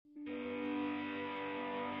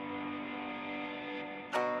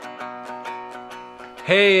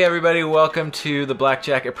Hey everybody, welcome to the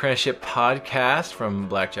Blackjack Apprenticeship podcast from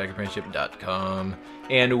blackjackapprenticeship.com.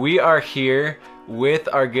 And we are here with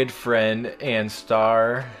our good friend and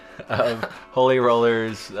star of Holy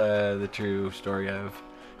Rollers, the true story of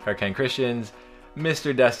Hardkind Christians,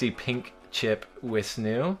 Mr. Dusty Pink Chip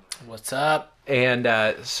Wisnu. What's up? And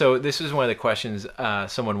so this is one of the questions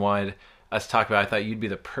someone wanted us to talk about. I thought you'd be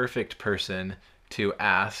the perfect person to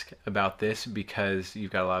ask about this because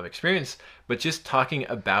you've got a lot of experience, but just talking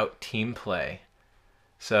about team play.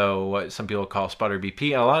 So what some people call spotter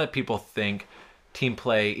BP, and a lot of people think team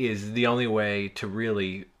play is the only way to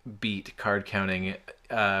really beat card counting.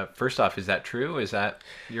 First off, is that true? Is that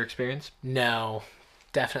your experience? No,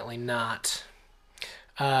 definitely not.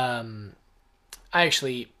 I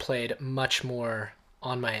actually played much more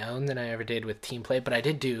on my own than I ever did with team play, but I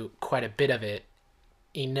did do quite a bit of it,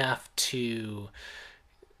 enough to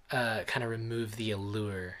kind of remove the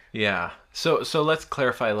allure. Yeah. So let's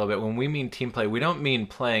clarify a little bit. When we mean team play, we don't mean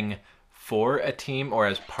playing for a team or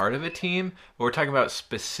as part of a team, but we're talking about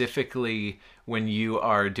specifically when you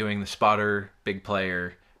are doing the spotter big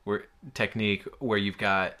player technique where you've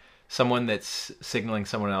got someone that's signaling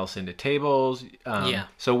someone else into tables. Yeah.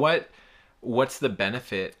 So what's the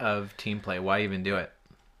benefit of team play? Why even do it?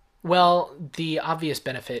 Well, the obvious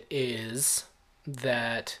benefit is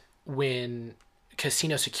that when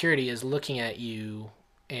casino security is looking at you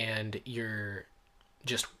and you're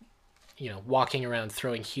just, walking around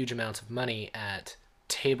throwing huge amounts of money at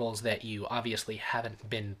tables that you obviously haven't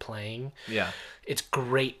been playing, it's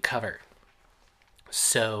great cover.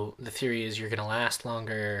 So the theory is you're going to last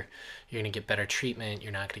longer, you're going to get better treatment,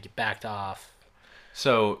 you're not going to get backed off.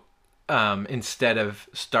 So instead of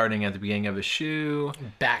starting at the beginning of a shoe,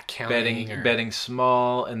 back counting, betting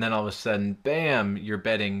small, and then all of a sudden, bam, you're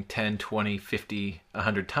betting 10, 20, 50,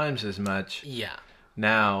 100 times as much. Yeah.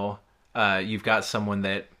 Now you've got someone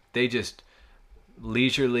that they just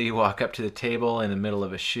leisurely walk up to the table in the middle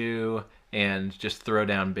of a shoe and just throw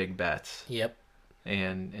down big bets. Yep.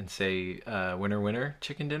 And say, winner, winner,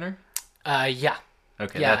 chicken dinner? Yeah.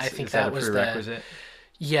 Okay. Yeah, I think that was prerequisite?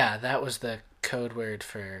 that was the code word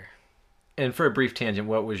for... And for a brief tangent,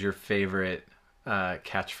 what was your favorite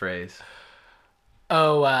catchphrase?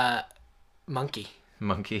 Oh, monkey.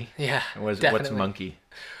 Monkey? Yeah, definitely. What's monkey?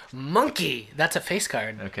 Monkey! That's a face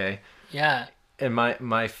card. Okay. Yeah. And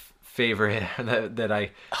my favorite that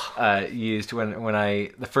I used when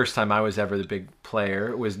the first time I was ever the big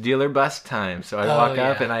player was dealer bust time. So I'd walk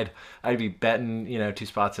up and I'd be betting, 2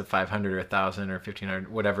 spots of 500 or 1,000 or 1,500,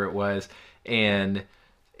 whatever it was, and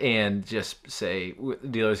just say,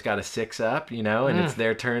 dealer's got a 6 up, and it's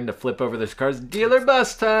their turn to flip over those cards. Dealer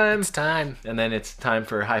bust time! It's time. And then it's time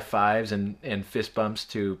for high fives and fist bumps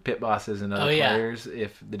to pit bosses and other players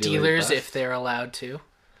if the dealers busts. If they're allowed to.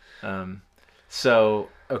 So,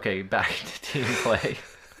 okay, back to team play.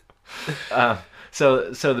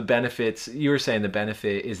 So the benefits, you were saying the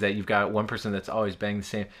benefit is that you've got one person that's always banging the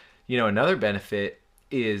same. Another benefit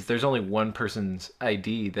is there's only one person's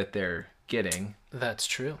ID that they're getting. That's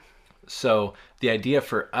true. So the idea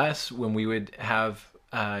for us when we would have,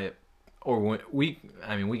 we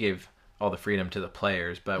gave all the freedom to the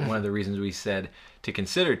players, but one of the reasons we said to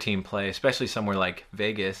consider team play, especially somewhere like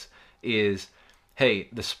Vegas, is, hey,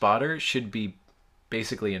 the spotter should be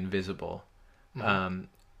basically invisible.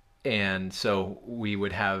 And so we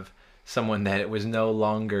would have someone that it was no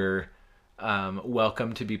longer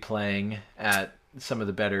welcome to be playing at some of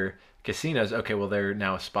the better casinos. Okay, well, they're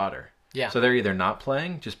now a spotter. Yeah. So they're either not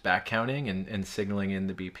playing, just back counting and signaling in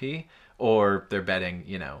the BP, or they're betting,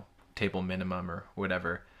 table minimum or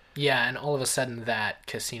whatever. Yeah, and all of a sudden that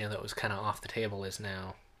casino that was kind of off the table is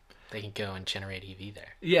now, they can go and generate EV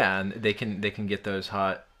there. Yeah, and they can get those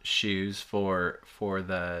hot shoes for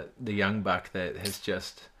the young buck that has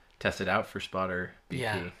just tested out for spotter BP.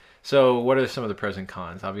 Yeah. So what are some of the pros and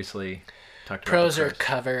cons? Obviously, talked about pros are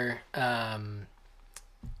cover.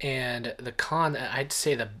 And the con, I'd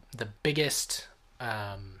say the biggest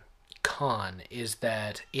con is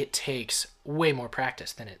that it takes way more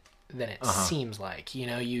practice than it seems like.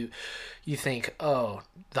 You think, oh,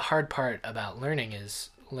 the hard part about learning is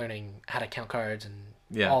learning how to count cards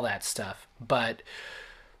and all that stuff. But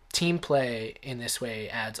team play in this way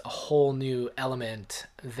adds a whole new element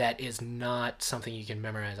that is not something you can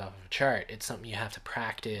memorize off of a chart. It's something you have to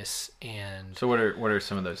practice. And so what are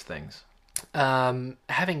some of those things?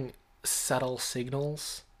 Having subtle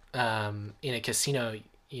signals in a casino,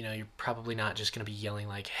 you're probably not just going to be yelling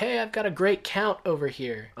like, hey, I've got a great count over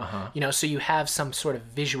here. So you have some sort of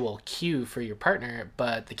visual cue for your partner,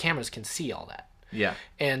 but the cameras can see all that. Yeah.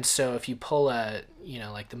 And so if you pull a,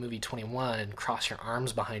 like the movie 21 and cross your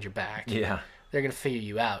arms behind your back, they're gonna figure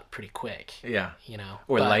you out pretty quick. Yeah. You know.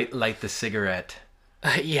 Or light the cigarette.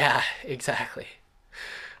 Yeah, exactly.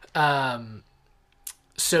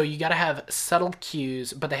 So you got to have subtle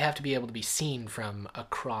cues, but they have to be able to be seen from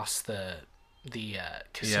across the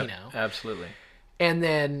casino. Yep, absolutely. And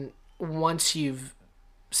then once you've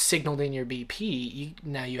signaled in your BP,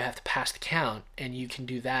 now you have to pass the count, and you can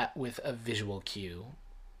do that with a visual cue.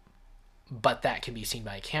 But that can be seen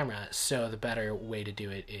by a camera, so the better way to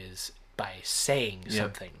do it is by saying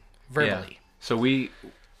something verbally. Yeah. So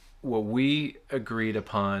what we agreed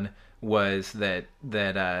upon was that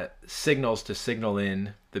signals to signal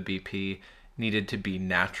in the BP needed to be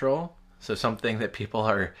natural. So something that people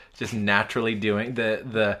are just naturally doing.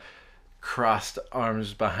 The crossed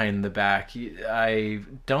arms behind the back. I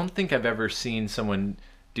don't think I've ever seen someone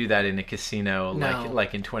do that in a casino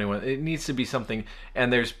like in 21. It needs to be something,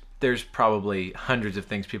 and there's probably hundreds of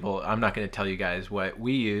things people. I'm not going to tell you guys what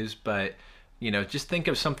we use, but just think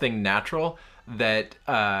of something natural that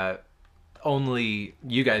only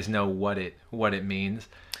you guys know what it means.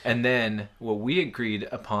 And then what we agreed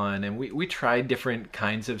upon, and we tried different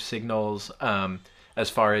kinds of signals as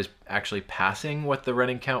far as actually passing what the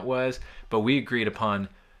running count was, but we agreed upon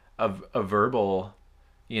a verbal,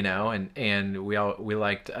 and we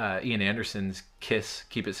liked Ian Anderson's KISS,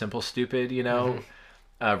 keep it simple, stupid,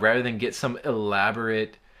 rather than get some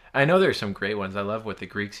elaborate. I know there's some great ones. I love what the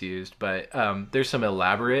Greeks used, but there's some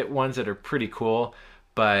elaborate ones that are pretty cool.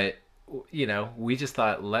 But we just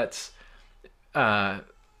thought let's try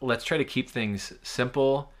to keep things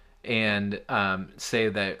simple and say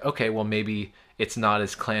that, okay, well, maybe it's not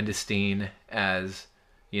as clandestine as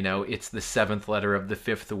it's the seventh letter of the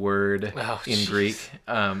fifth word in Greek,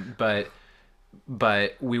 but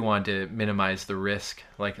we want to minimize the risk.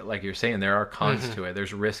 Like you're saying, there are cons to it.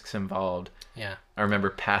 There's risks involved. Yeah. I remember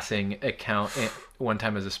passing a count one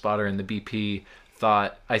time as a spotter, and the BP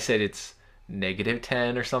thought I said it's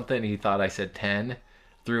 -10 or something. He thought I said 10.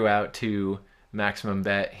 Threw out to maximum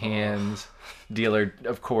bet hands. Dealer,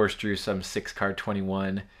 of course, drew some 6-card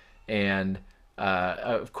 21, and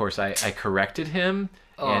of course I corrected him,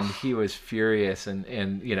 and he was furious, and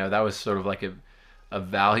that was sort of like a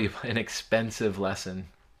valuable and expensive lesson.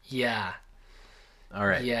 Yeah. All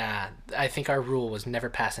right. Yeah, I think our rule was never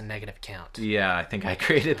pass a negative count. Yeah, I think I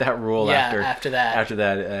created that rule after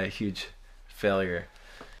that huge failure.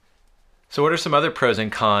 So what are some other pros and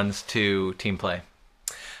cons to team play?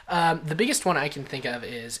 The biggest one I can think of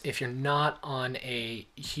is if you're not on a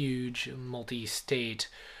huge multi-state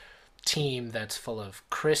team that's full of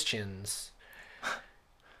Christians,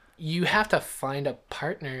 you have to find a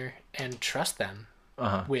partner and trust them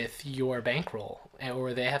with your bankroll,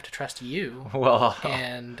 or they have to trust you. Well,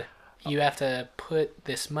 and you have to put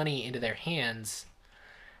this money into their hands.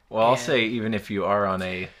 Well, I'll say even if you are on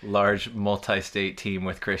a large multi-state team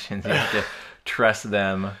with Christians, you have to trust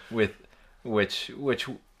them with which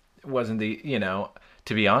wasn't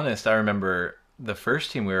to be honest, I remember the first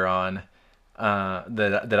team we were on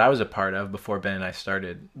that I was a part of before Ben and I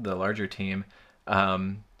started the larger team.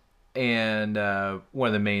 And one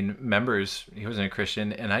of the main members, he wasn't a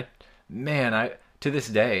Christian, and I to this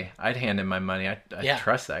day, I'd hand him my money. I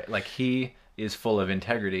trust that. Like, he is full of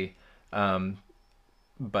integrity.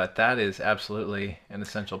 But that is absolutely an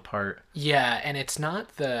essential part. Yeah, and it's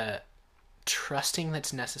not the trusting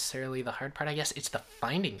that's necessarily the hard part, I guess. It's the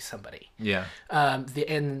finding somebody. Yeah.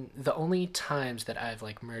 The only times that I've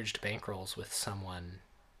merged bankrolls with someone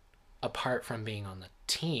apart from being on the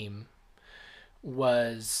team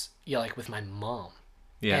was with my mom.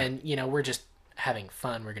 Yeah. And we're just having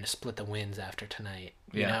fun. We're going to split the wins after tonight.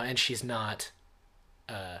 You know, and she's not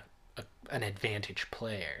an advantage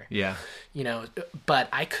player. Yeah. But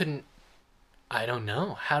I don't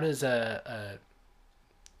know. How does a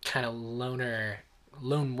kind of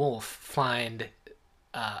lone wolf find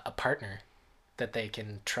a partner that they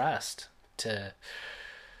can trust to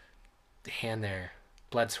hand their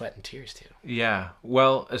blood, sweat, and tears to? Yeah.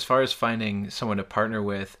 Well, as far as finding someone to partner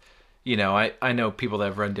with, I know people that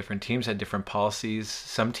have run different teams had different policies.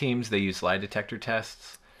 Some teams, they use lie detector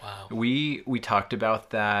tests. Wow. We talked about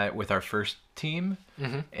that with our first team,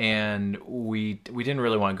 and we didn't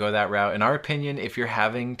really want to go that route. In our opinion, if you're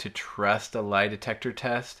having to trust a lie detector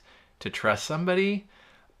test to trust somebody,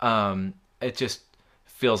 it just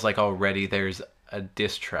feels like already there's a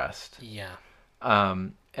distrust. Yeah.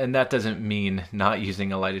 And that doesn't mean not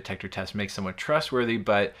using a lie detector test makes someone trustworthy,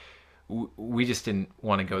 but we just didn't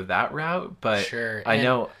want to go that route. But sure. I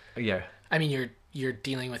know, yeah. I mean, you're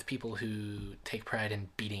dealing with people who take pride in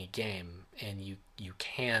beating a game, and you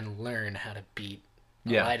can learn how to beat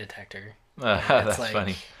a lie detector. That's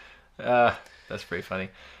funny. That's pretty funny.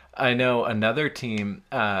 I know another team,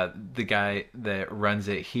 the guy that runs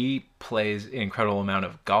it, he plays an incredible amount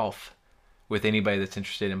of golf with anybody that's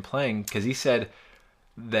interested in playing, because he said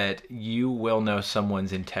that you will know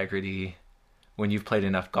someone's integrity when you've played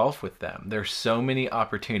enough golf with them. There's so many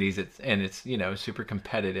opportunities, it's super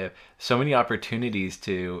competitive. So many opportunities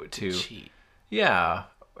to cheat. Yeah.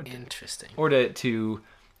 Interesting. Or to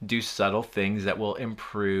do subtle things that will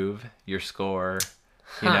improve your score.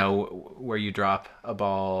 Where you drop a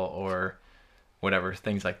ball or whatever,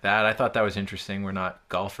 things like that. I thought that was interesting. We're not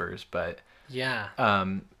golfers, but yeah.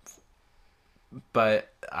 But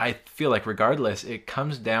I feel like regardless, it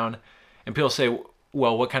comes down, and people say,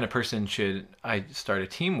 well, what kind of person should I start a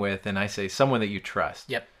team with? And I say someone that you trust.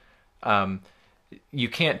 Yep. You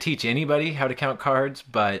can't teach anybody how to count cards,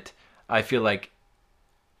 but I feel like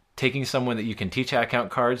taking someone that you can teach how to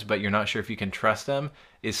count cards, but you're not sure if you can trust them,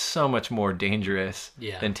 is so much more dangerous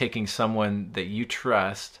than taking someone that you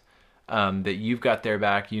trust, that you've got their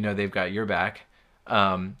back, they've got your back,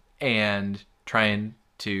 and trying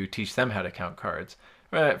to teach them how to count cards.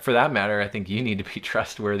 For that matter, I think you need to be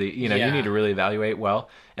trustworthy. You need to really evaluate, well,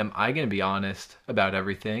 am I going to be honest about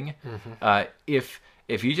everything? Mm-hmm.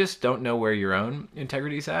 If you just don't know where your own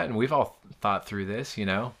integrity's at, and we've all thought through this,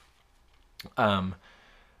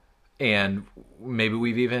 and maybe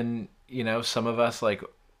we've even, some of us like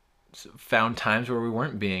found times where we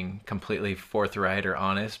weren't being completely forthright or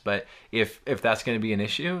honest. But if that's going to be an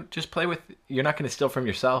issue, just play with, you're not going to steal from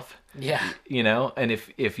yourself. Yeah. And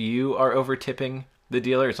if you are over tipping the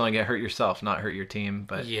dealer, it's only going to hurt yourself, not hurt your team.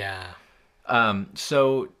 But yeah.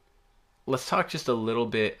 So let's talk just a little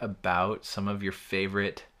bit about some of your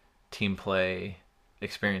favorite team play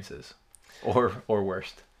experiences or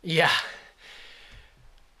worst. Yeah.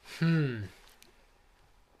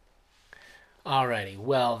 Alrighty.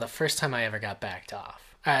 Well, the first time I ever got backroomed.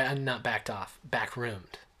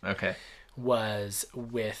 Okay. Was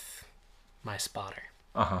with my spotter.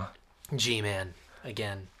 Uh-huh. G-Man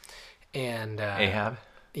again. And Ahab?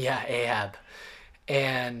 Yeah, Ahab.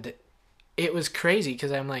 And it was crazy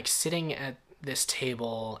because I'm like sitting at this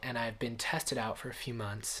table and I've been tested out for a few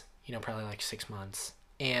months, probably like 6 months.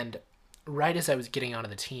 And right as I was getting onto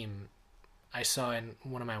the team, I saw in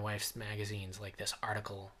one of my wife's magazines like this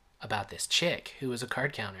article about this chick who was a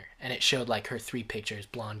card counter, and it showed like her 3 pictures: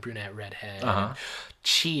 blonde, brunette, redhead. Uh-huh.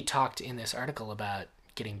 She talked in this article about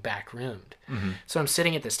getting backroomed. Mm-hmm. So I'm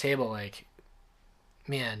sitting at this table like,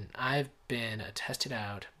 man, I've been a tested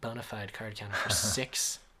out bona fide card counter for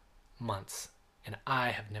 6 months and I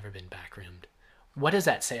have never been backroomed. What does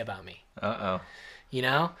that say about me? Uh-oh.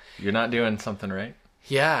 You're not doing something right.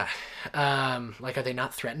 Yeah. Like, are they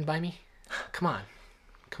not threatened by me? Come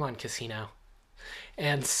on, casino.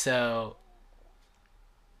 And so,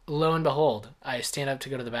 lo and behold, I stand up to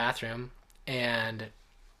go to the bathroom, and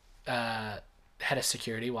head of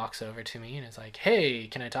security walks over to me and is like, hey,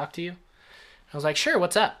 can I talk to you? I was like, sure,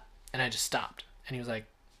 what's up? And I just stopped. And he was like,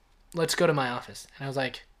 let's go to my office. And I was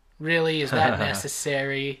like, really? Is that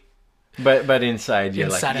necessary? But inside, you're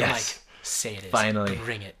like, I'm yes, like, say it is. Finally.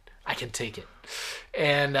 Bring it. I can take it.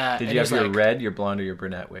 And did you have your red, your blonde, or your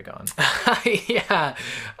brunette wig on? Yeah.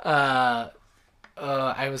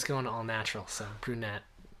 I was going all natural, so brunette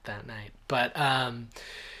that night. But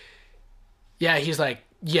yeah, he's like,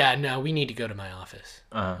 yeah, no, we need to go to my office.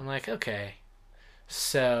 Uh-huh. I'm like, okay.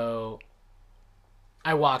 So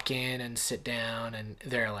I walk in and sit down, and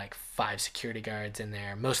there are like 5 security guards in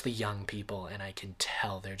there, mostly young people, and I can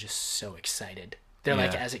tell they're just so excited. They're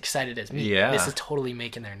like as excited as me. Yeah. This is totally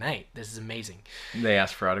making their night. This is amazing. They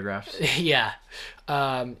ask for autographs? Yeah.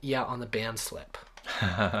 Yeah, on the band slip.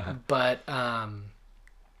 But, a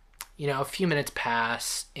few minutes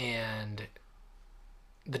pass, and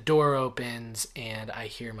the door opens, and I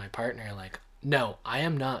hear my partner like, no, I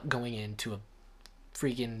am not going into a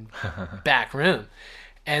freaking back room.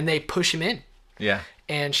 And they push him in. Yeah.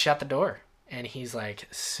 And shut the door. And he's like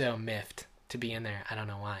so miffed to be in there. I don't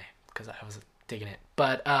know why, because I was digging it.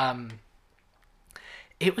 But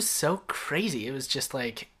it was so crazy. It was just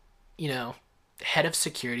like, head of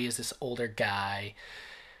security is this older guy,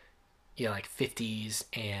 like 50s,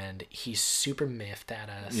 and he's super miffed at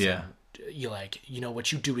us. Yeah. You're like,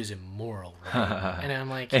 what you do is immoral, right? And I'm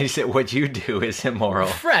like... And he said, what you do is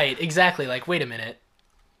immoral. Right, exactly. Like, wait a minute.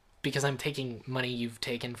 Because I'm taking money you've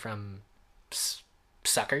taken from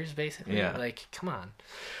suckers, basically. Yeah. Like, come on.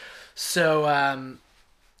 So,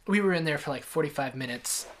 we were in there for like 45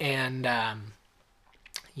 minutes, and, then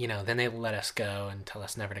they let us go and tell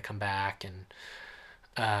us never to come back, and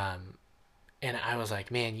I was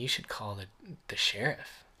like, man, you should call the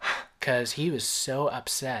sheriff. Because he was so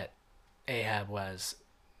upset, Ahab was,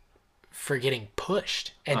 for getting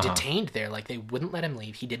pushed and detained there. Like, they wouldn't let him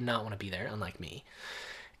leave. He did not want to be there, unlike me.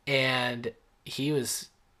 And he was,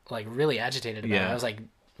 like, really agitated about it. I was like,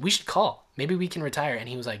 we should call. Maybe we can retire. And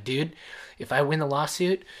he was like, dude, if I win the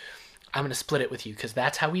lawsuit, I'm going to split it with you, because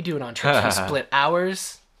that's how we do it on trips. We split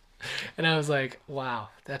hours. And I was like, wow,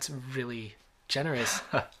 that's really generous.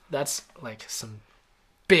 That's, like, some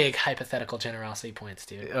big hypothetical generosity points,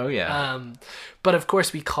 dude. Oh, yeah. But, of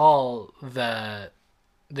course, we call the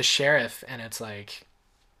sheriff, and it's like,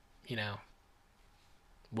 you know,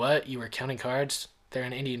 what? You were counting cards? They're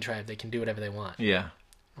an Indian tribe. They can do whatever they want. Yeah.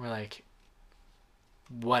 We're like,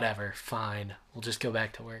 whatever, fine. We'll just go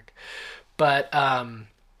back to work. But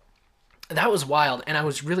that was wild, and I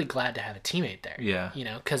was really glad to have a teammate there. Yeah. You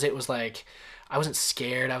know, because it was like, I wasn't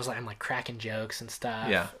scared. I'm like cracking jokes and stuff.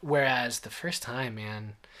 Yeah. Whereas the first time,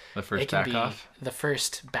 man, The first back off? The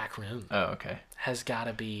first back room. Oh, okay. Has got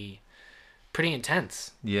to be pretty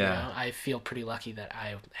intense. Yeah. You know? I feel pretty lucky that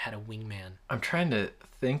I had a wingman. I'm trying to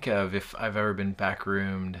think of if I've ever been back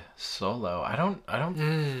roomed solo. I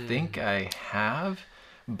don't think I have,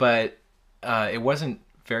 but it wasn't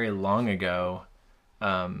very long ago.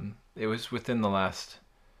 It was within the last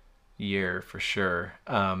year for sure.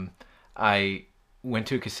 I went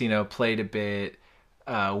to a casino, played a bit,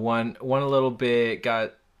 won a little bit,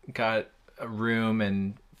 got a room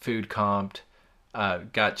and food comped,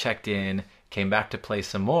 got checked in, came back to play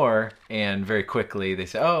some more, and very quickly they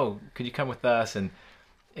said, "Oh, could you come with us?" And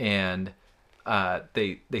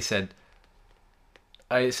they said,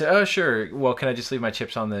 I said, "Oh, sure. Well, can I just leave my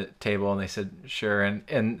chips on the table?" And they said, "Sure."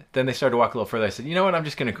 And then they started to walk a little further. I said, "You know what? I'm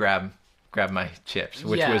just going to grab my chips,"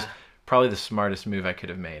 which was probably the smartest move I could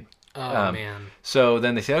have made. Oh, man. So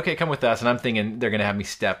then they say, "Okay, come with us." And I'm thinking they're going to have me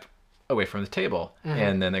step away from the table.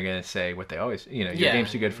 And then they're going to say what they always, your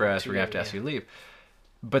game's too good for us. We're going to have to ask you to leave.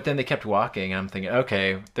 But then they kept walking. And I'm thinking,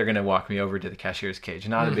 okay, they're going to walk me over to the cashier's cage.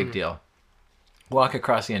 Not a big deal. Walk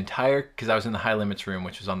across the entire, because I was in the high limits room,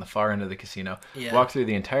 which was on the far end of the casino. Yeah. Walk through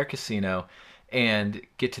the entire casino and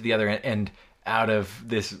get to the other end, and out of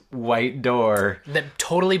this white door that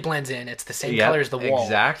totally blends in. It's the same color as the wall.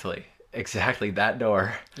 Exactly that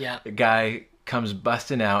door. Yeah. The guy comes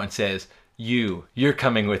busting out and says, "You're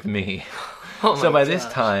coming with me." So by this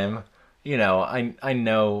time, I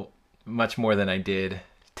know much more than I did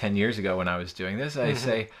 10 years ago when I was doing this. I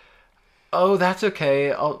say, "Oh, that's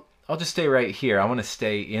okay. I'll just stay right here. I want to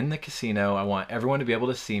stay in the casino. I want everyone to be able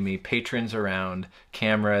to see me, patrons around,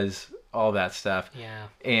 cameras, all that stuff." Yeah.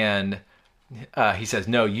 And he says,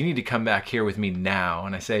 "No, you need to come back here with me now."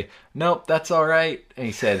 And I say, "Nope, that's all right." And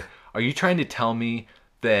he said, "Are you trying to tell me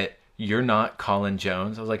that you're not Colin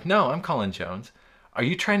Jones?" I was like, "No, I'm Colin Jones." "Are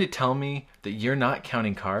you trying to tell me that you're not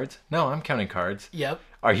counting cards?" "No, I'm counting cards." Yep.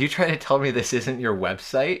 "Are you trying to tell me this isn't your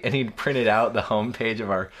website?" And he printed out the homepage of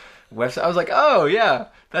our website. I was like, "Oh yeah,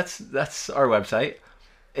 that's our website."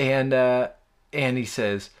 And he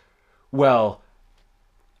says, "Well,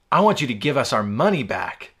 I want you to give us our money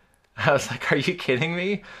back." I was like, "Are you kidding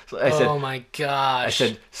me?" So I said, "Oh my gosh." I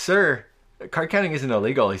said, "Sir, card counting isn't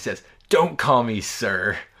illegal." He says, "Don't call me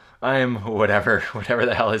sir. I'm whatever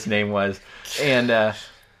the hell his name was." And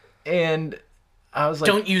I was like,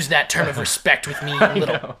 "Don't use that term of respect with me, you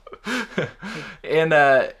little." And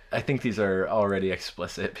I think these are already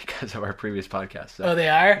explicit because of our previous podcast. So. Oh, they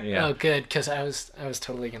are? Yeah. Oh, good, because I was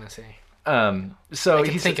totally gonna say. So I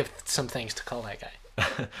can think of some things to call that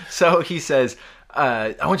guy. So he says,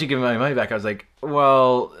 "I want you to give me my money back." I was like,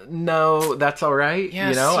 "Well, no, that's all right."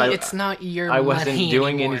 Yeah, it's not your money. I wasn't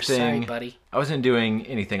doing anymore. anything. Sorry, buddy. I wasn't doing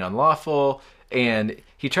anything unlawful, and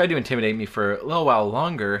he tried to intimidate me for a little while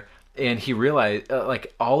longer. And he realized,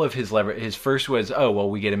 all of his leverage. His first was, "Oh, well,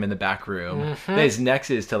 we get him in the back room." His next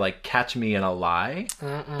is to catch me in a lie.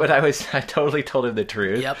 But I totally told him the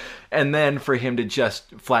truth. Yep. And then for him to just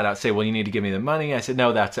flat out say, "Well, you need to give me the money," I said,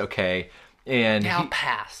 "No, that's okay." And I'll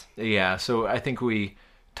pass. Yeah. So I think we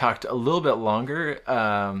talked a little bit longer.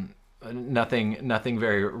 Nothing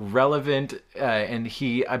very relevant. And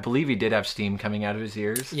I believe he did have steam coming out of his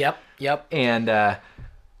ears. Yep.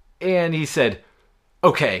 And he said,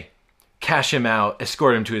 "Okay, cash him out,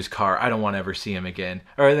 escort him to his car. I don't want to ever see him again."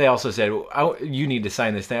 Or they also said, "You need to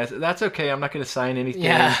sign this thing." I said, "That's okay. I'm not going to sign anything.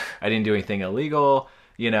 Yeah. I didn't do anything illegal.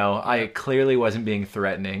 I clearly wasn't being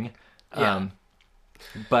threatening." Yeah.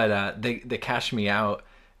 But they cashed me out,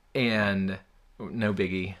 and no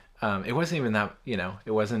biggie. It wasn't even that,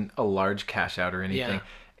 it wasn't a large cash out or anything.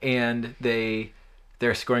 Yeah. And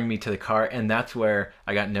they're escorting me to the car, and that's where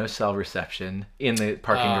I got no cell reception in the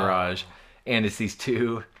parking garage. And it's these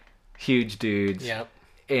two huge dudes. Yep.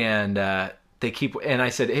 And and I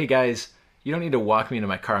said, "Hey guys, you don't need to walk me into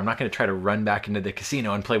my car. I'm not going to try to run back into the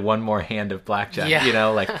casino and play one more hand of blackjack. Yeah. You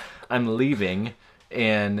know, like I'm leaving,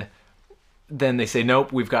 and then they say,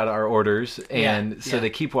 nope, we've got our orders. And so they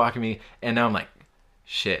keep walking me. And now I'm like,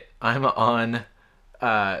 shit, I'm on,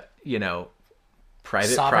 private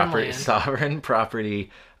property, sovereign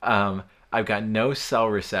property. I've got no cell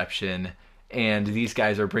reception. And these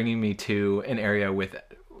guys are bringing me to an area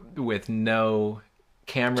with no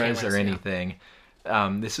cameras or anything.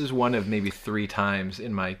 Yeah. This is one of maybe 3 times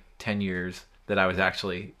in my 10 years that I was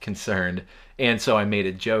actually concerned. And so I made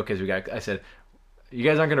a joke I said, you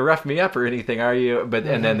guys aren't going to rough me up or anything, are you? But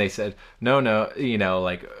and then they said, no,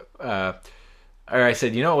 or I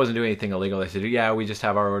said, it wasn't doing anything illegal. They said, yeah, we just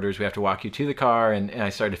have our orders. We have to walk you to the car. And I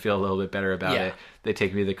started to feel a little bit better about it. They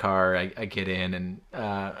take me to the car. I get in, and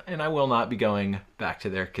I will not be going back to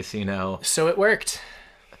their casino. So it worked.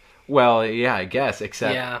 Well, yeah, I guess,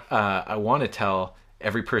 except I want to tell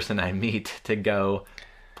every person I meet to go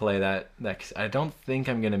play that. I don't think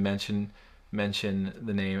I'm going to mention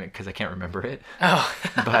the name because I can't remember it. Oh.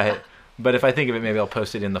 but if I think of it, maybe I'll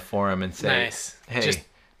post it in the forum and say, nice. Hey, just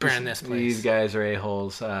burn this place. These guys are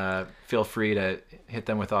a-holes. Feel free to hit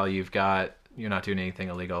them with all you've got. You're not doing anything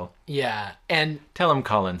illegal. Yeah, and tell them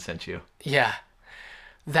Colin sent you. Yeah,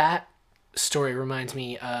 that story reminds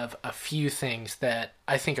me of a few things that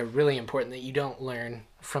I think are really important that you don't learn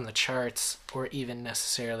from the charts or even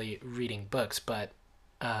necessarily reading books. But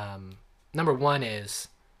number one is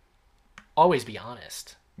always be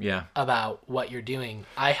honest. Yeah. About what you're doing.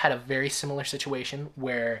 I had a very similar situation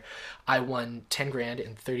where I won 10 grand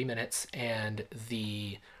in 30 minutes, and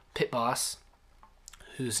the pit boss,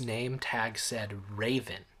 whose name tag said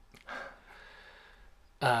Raven.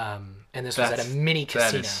 And this was at a mini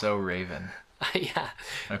casino. That is so Raven. Yeah.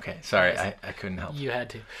 Okay, sorry, I couldn't help. You had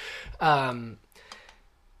to.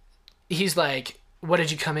 He's like, what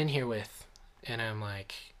did you come in here with? And I'm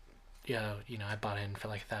like, I bought in for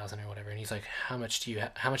like 1,000 or whatever. And he's like, how much do I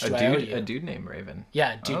owe you? A dude named Raven.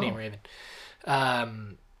 Yeah, a dude named Raven. How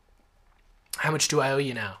much do I owe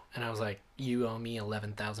you now? And I was like, you owe me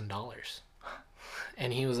 $11,000.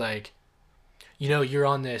 And he was like, you're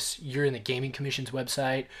in the Gaming Commission's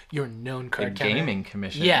website. You're a known card counter. Gaming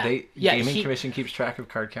Commission? Yeah. Gaming Commission keeps track of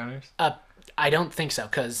card counters? I don't think so,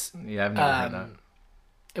 because... Yeah, I've never heard that.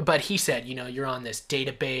 But he said, you're on this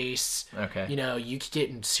database. Okay. You could get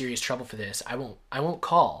in serious trouble for this. I won't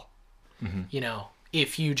call. Mm-hmm.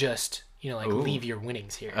 If you just, leave your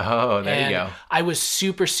winnings here. Oh, there you go. I was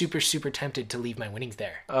super, super, super tempted to leave my winnings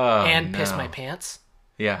there. Oh, and piss my pants.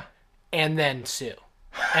 Yeah. And then sue.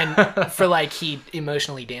 And for he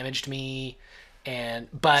emotionally damaged me.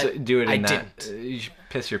 But so do it in I that. Didn't. You should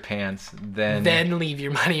piss your pants, then leave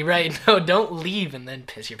your money, right? No, don't leave and then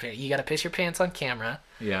piss your pants. You got to piss your pants on camera.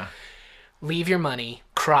 Yeah. Leave your money.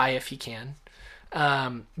 Cry if you can.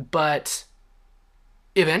 But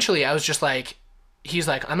eventually, I was just like, he's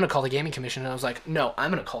like, I'm gonna call the Gaming Commission, and I was like, no,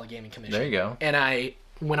 I'm gonna call the Gaming Commission. There you go. And I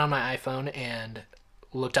went on my iPhone and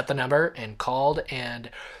looked up the number and called, and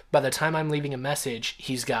by the time I'm leaving a message,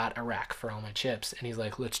 he's got a rack for all my chips, and he's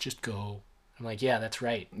like, let's just go. I'm like, yeah, that's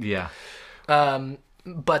right. Yeah.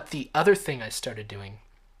 But the other thing I started doing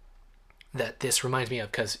that this reminds me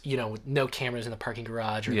of, because, with no cameras in the parking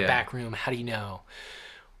garage or the back room, how do you know?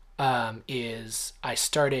 Is I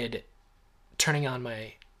started turning on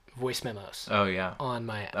my voice memos. Oh, yeah. On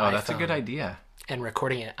my iPhone. Oh, that's a good idea. And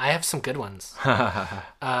recording it. I have some good ones.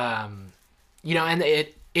 And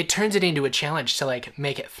it turns it into a challenge to,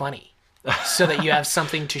 make it funny. So that you have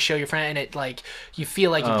something to show your friend, and it you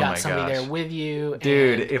feel like you've got somebody there with you.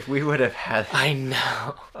 Dude, if we would have had... I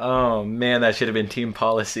know. Oh man, that should have been team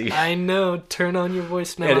policy. I know. Turn on your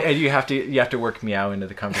voice memo. And you have to work meow into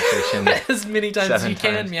the conversation as many times as you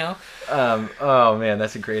can, meow. Oh man,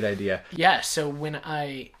 that's a great idea. Yeah. So when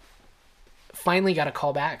I finally got a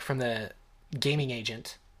call back from the gaming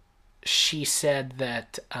agent, she said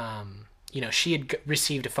that she had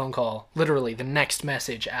received a phone call, literally the next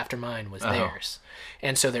message after mine was theirs.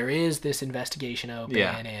 And so there is this investigation open.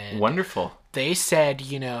 Yeah, and wonderful. They said,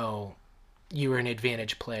 you were an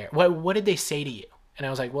advantage player. What did they say to you? And I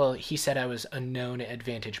was like, well, he said I was a known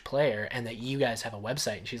advantage player and that you guys have a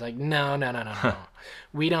website. And she's like, no.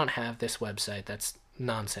 We don't have this website. That's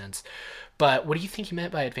nonsense. But what do you think he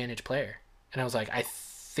meant by advantage player? And I was like, I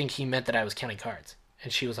think he meant that I was counting cards.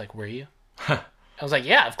 And she was like, were you? I was like,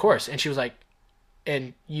 yeah, of course. And she was like,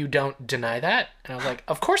 and you don't deny that? And I was like,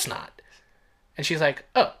 of course not. And she's like,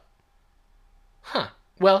 oh, huh.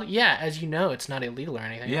 Well, yeah, as you know, it's not illegal or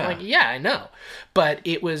anything. Yeah. I'm like, yeah, I know. But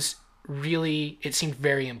it seemed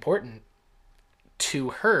very important to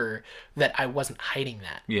her that I wasn't hiding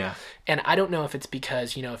that. Yeah. And I don't know if it's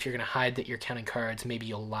because, you know, if you're going to hide that you're counting cards, maybe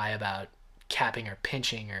you'll lie about capping or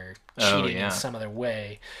pinching or cheating in some other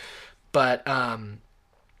way. But,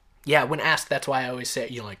 yeah, when asked, that's why I always say,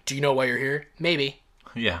 you know, like, do you know why you're here? Maybe.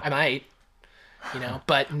 Yeah. I might. You know,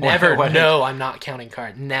 but never, no, I'm not counting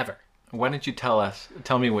cards. Never. Why don't you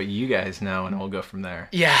tell me what you guys know, and we'll go from there.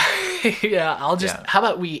 Yeah. Yeah, how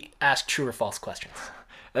about we ask true or false questions?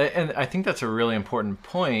 And I think that's a really important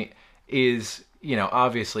point is, you know,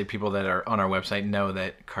 obviously people that are on our website know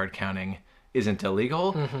that card counting isn't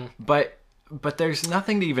illegal, but there's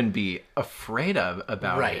nothing to even be afraid of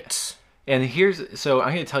about it. And so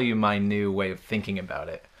I'm going to tell you my new way of thinking about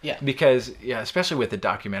it. Yeah. Because, yeah, especially with the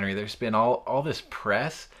documentary, there's been all this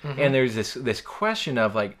press, and there's this question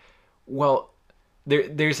of like, well,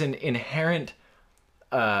 there's an inherent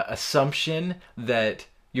assumption that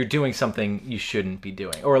you're doing something you shouldn't be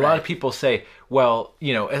doing. Or a lot of people say, well,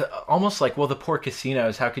 you know, almost like, well, the poor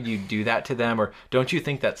casinos, how could you do that to them? Or don't you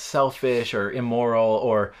think that's selfish or immoral?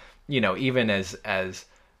 Or, you know, even as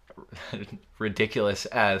ridiculous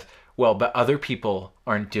as, well, but other people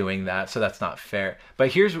aren't doing that, so that's not fair. But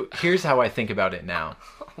here's how I think about it now.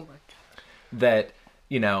 Oh my God. That,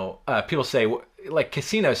 you know, people say, like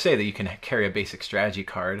casinos say that you can carry a basic strategy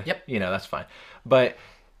card. Yep. You know, that's fine. But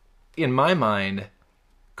in my mind,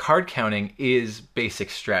 card counting is basic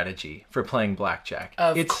strategy for playing blackjack.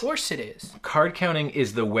 Of course it is. Card counting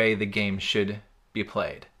is the way the game should be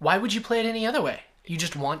played. Why would you play it any other way? You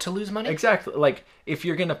just want to lose money? Exactly. Like, if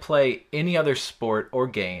you're going to play any other sport or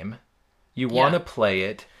game, you want to play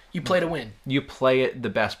it. You play to win. You play it the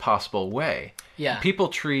best possible way. Yeah. People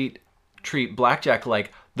treat blackjack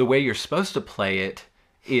like the way you're supposed to play it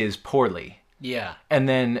is poorly. Yeah. And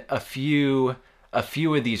then a few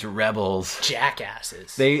of these rebels,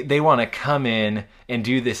 jackasses, they want to come in and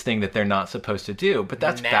do this thing that they're not supposed to do. But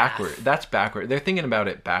that's backward. That's backward. They're thinking about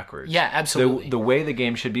it backwards. Yeah, absolutely. The way the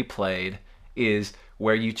game should be played is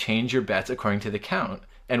where you change your bets according to the count,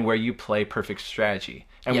 and where you play perfect strategy,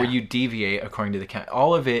 and where you deviate according to the count.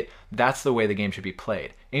 All of it, that's the way the game should be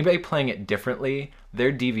played. Anybody playing it differently,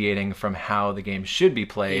 they're deviating from how the game should be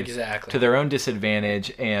played to their own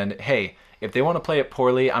disadvantage. And hey, if they want to play it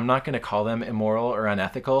poorly, I'm not going to call them immoral or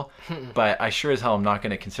unethical, but I sure as hell am not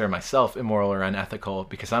going to consider myself immoral or unethical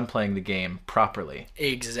because I'm playing the game properly.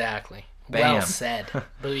 Exactly. Bam. Well said.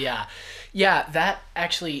 Booyah. Yeah, that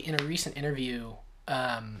actually, in a recent interview,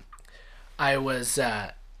 I was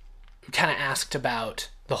kind of asked about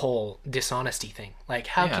the whole dishonesty thing. Like,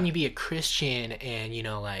 how can you be a Christian and, you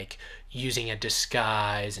know, like, using a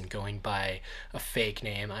disguise and going by a fake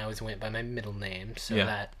name? I always went by my middle name, so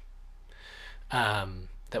that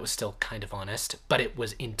was still kind of honest, but it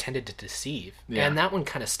was intended to deceive. Yeah. And that one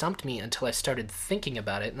kind of stumped me until I started thinking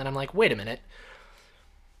about it, and then I'm like, wait a minute.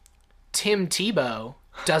 Tim Tebow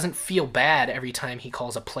doesn't feel bad every time he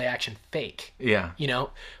calls a play action fake. Yeah. You know,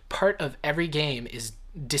 part of every game is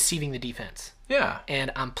deceiving the defense. Yeah.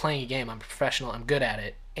 And I'm playing a game. I'm a professional. I'm good at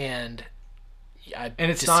it. And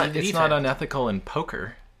it's not unethical in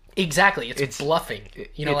poker. Exactly. It's bluffing.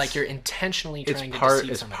 You know, like you're intentionally trying to deceive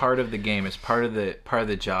somebody. It's part of the game. It's part of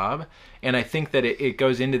the job. And I think that it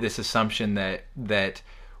goes into this assumption that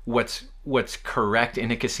what's correct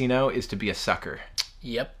in a casino is to be a sucker.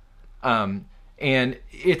 Yep. And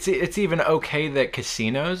it's even okay that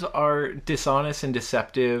casinos are dishonest and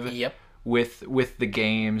deceptive. Yep. With the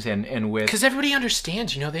games and with... Because everybody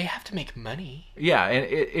understands, you know, they have to make money. Yeah, and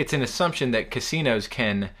it's an assumption that casinos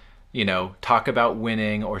can, you know, talk about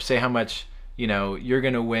winning or say how much, you know, you're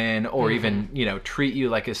going to win or even, you know, treat you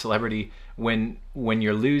like a celebrity when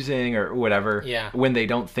you're losing or whatever, when they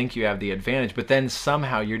don't think you have the advantage. But then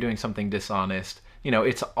somehow you're doing something dishonest. You know,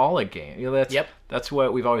 it's all a game. You know, that's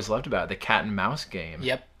what we've always loved about it, the cat and mouse game.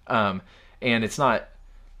 Yep. And it's not...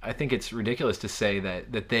 I think it's ridiculous to say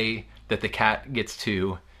that the cat gets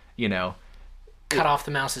to, you know... Cut off the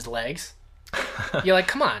mouse's legs. You're like,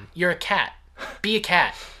 come on, you're a cat. Be a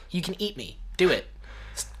cat. You can eat me. Do it.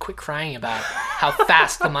 Just quit crying about how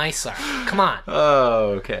fast the mice are. Come on.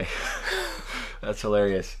 Oh, okay. That's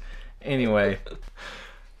hilarious. Anyway.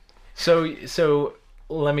 So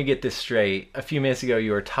let me get this straight. A few minutes ago,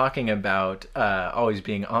 you were talking about always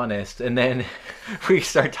being honest, and then we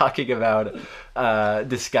start talking about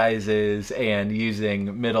disguises and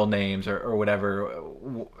using middle names or whatever.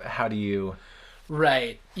 How do you...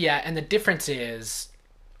 Right. Yeah, and the difference is,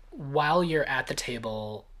 while you're at the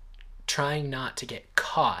table, trying not to get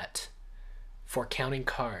caught for counting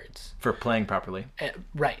cards. For playing properly.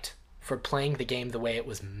 Right. For playing the game the way it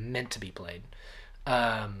was meant to be played.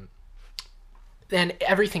 Then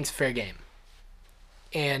everything's fair game.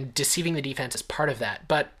 and deceiving the defense is part of that.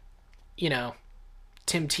 But,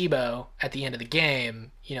 Tim Tebow at the end of the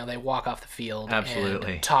game, they walk off the field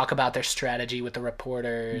and talk about their strategy with the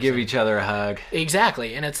reporters. Give each other a hug.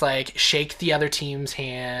 Exactly. And it's like, shake the other team's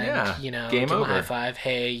hand, game give over. them a high five.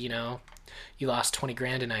 Hey, you lost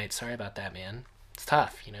 $20,000 tonight. Sorry about that, man. It's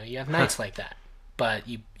tough. You have nights like that. But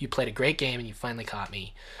you played a great game and you finally caught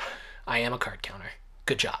me. I am a card counter.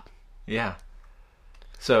 Good job. Yeah.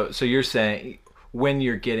 So you're saying when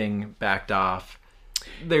you're getting backed off,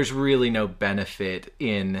 there's really no benefit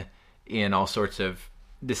in all sorts of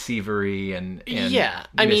deceivery and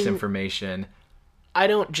misinformation. I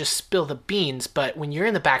don't just spill the beans, but when you're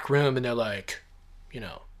in the back room and they're like,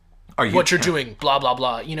 what you're doing, blah, blah,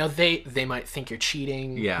 blah, they might think you're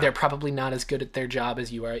cheating. Yeah. They're probably not as good at their job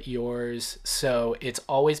as you are at yours. So it's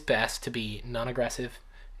always best to be non-aggressive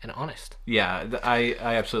and honest. Yeah, I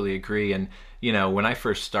absolutely agree. And, when I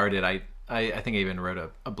first started, I think I even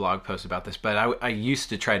wrote a blog post about this, but I used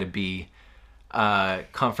to try to be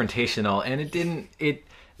confrontational,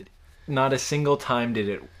 and not a single time did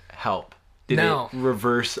it help. Did it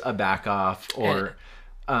reverse a back off? Or,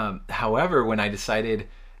 however, when I decided,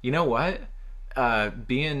 you know what,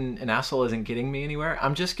 being an asshole isn't getting me anywhere,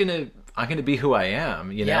 I'm gonna be who I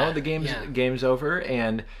am. The game's over,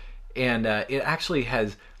 and it actually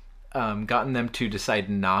has gotten them to decide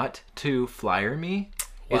not to flyer me.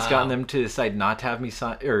 Wow. It's gotten them to decide not to have me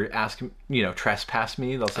or ask, trespass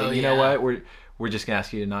me. They'll say, you know what, we're just gonna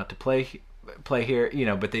ask you not to play here,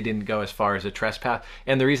 but they didn't go as far as a trespass.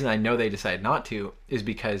 And the reason I know they decided not to is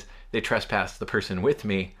because they trespassed the person with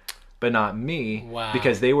me, but not me. Wow.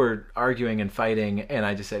 Because they were arguing and fighting, and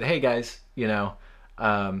I just said, hey guys,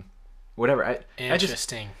 whatever.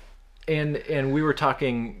 Interesting. And we were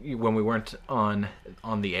talking when we weren't on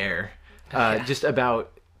the air, just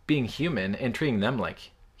about being human and treating them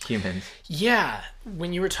like humans. Yeah,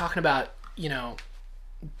 when you were talking about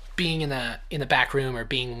being in the back room or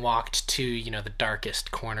being walked to the darkest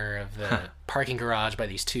corner of the parking garage by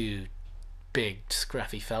these two big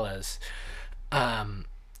scruffy fellas,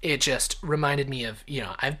 it just reminded me of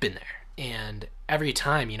I've been there, and every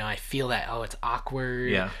time I feel that it's awkward.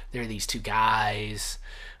 Yeah, there are these two guys.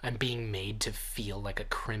 I'm being made to feel like a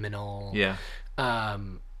criminal. Yeah.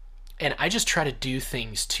 And I just try to do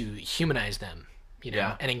things to humanize them,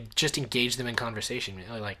 and just engage them in conversation.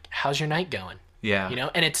 Like, how's your night going? Yeah.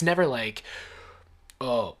 And it's never like,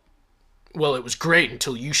 oh, well, it was great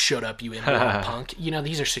until you showed up, you immoral punk.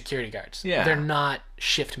 These are security guards. Yeah. They're not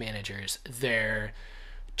shift managers. They're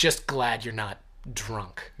just glad you're not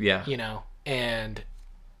drunk. Yeah. And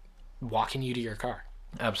walking you to your car.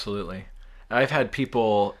 Absolutely. I've had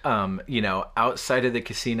people, outside of the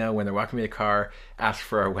casino when they're walking me to the car, ask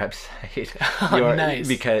for our website. Nice.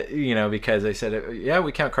 Because they said, yeah,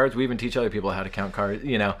 we count cards. We even teach other people how to count cards.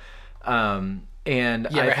 And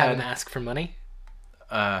you ever had them ask for money?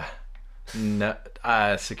 No.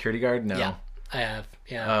 Security guard? No. Yeah, I have.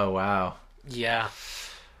 Yeah. Oh wow. Yeah.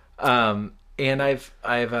 And I've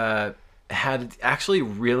had actually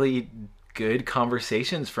really good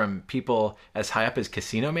conversations from people as high up as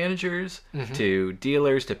casino managers, mm-hmm. to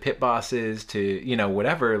dealers, to pit bosses, to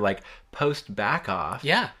whatever, like post back off.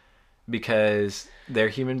 Yeah, because they're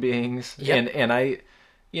human beings. Yep. And I,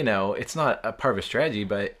 it's not a part of a strategy,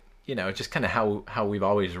 but it's just kind of how we've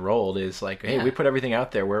always rolled is like, hey, we put everything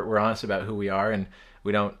out there. We're honest about who we are, and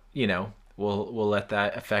we don't, we'll let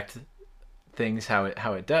that affect things how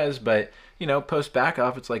it does. But post back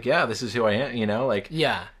off, it's like, yeah, this is who I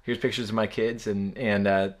am. Here's pictures of my kids, and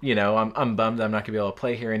I'm bummed I'm not gonna be able to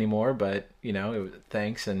play here anymore, but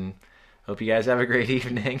thanks, and hope you guys have a great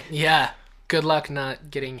evening. Yeah, good luck not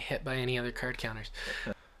getting hit by any other card counters.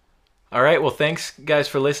 All right, well, thanks guys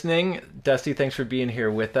for listening. Dusty, thanks for being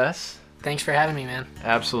here with us. Thanks for having me, man.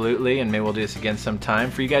 Absolutely, and maybe we'll do this again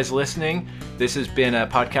sometime. For you guys listening, this has been a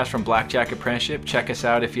podcast from Blackjack Apprenticeship. Check us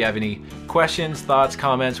out if you have any questions, thoughts,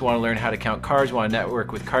 comments, want to learn how to count cards, want to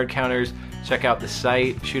network with card counters. Check out the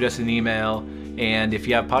site, shoot us an email, and if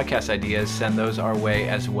you have podcast ideas, send those our way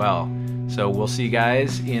as well. So we'll see you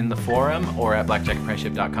guys in the forum or at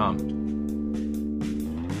blackjackapprenticeship.com.